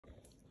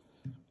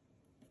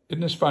Isn't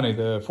this funny?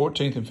 The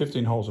 14th and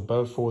 15th holes are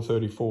both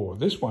 434.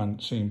 This one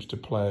seems to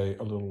play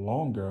a little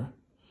longer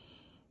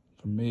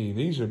for me.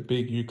 These are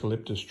big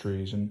eucalyptus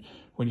trees, and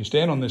when you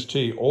stand on this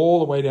tee, all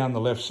the way down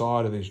the left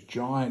side of these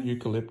giant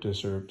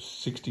eucalyptus are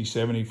 60,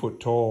 70 foot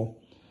tall.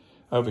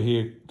 Over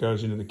here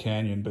goes into the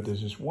canyon, but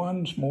there's this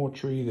one small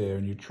tree there,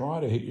 and you try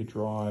to hit your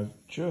drive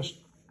just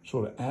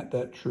sort of at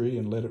that tree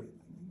and let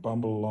it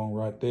bumble along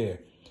right there.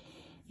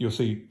 You'll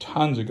see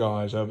tons of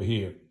guys over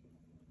here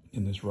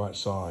in this right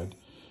side.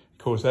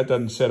 Of course, that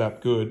doesn't set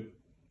up good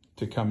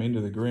to come into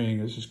the green.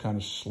 This is kind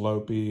of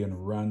slopey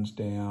and runs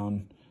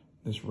down.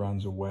 This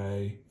runs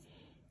away.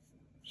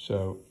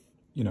 So,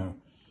 you know,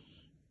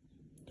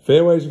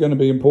 fairways are going to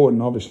be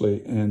important,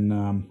 obviously.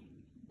 And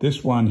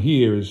this one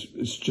here is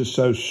just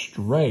so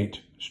straight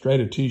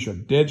a tee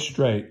shot, dead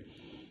straight.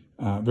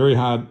 Very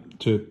hard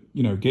to,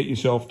 you know, get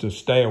yourself to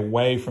stay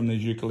away from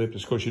these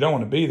eucalyptus. Of course, you don't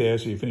want to be there,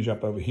 so you finish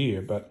up over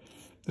here. But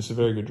this is a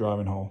very good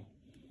driving hole.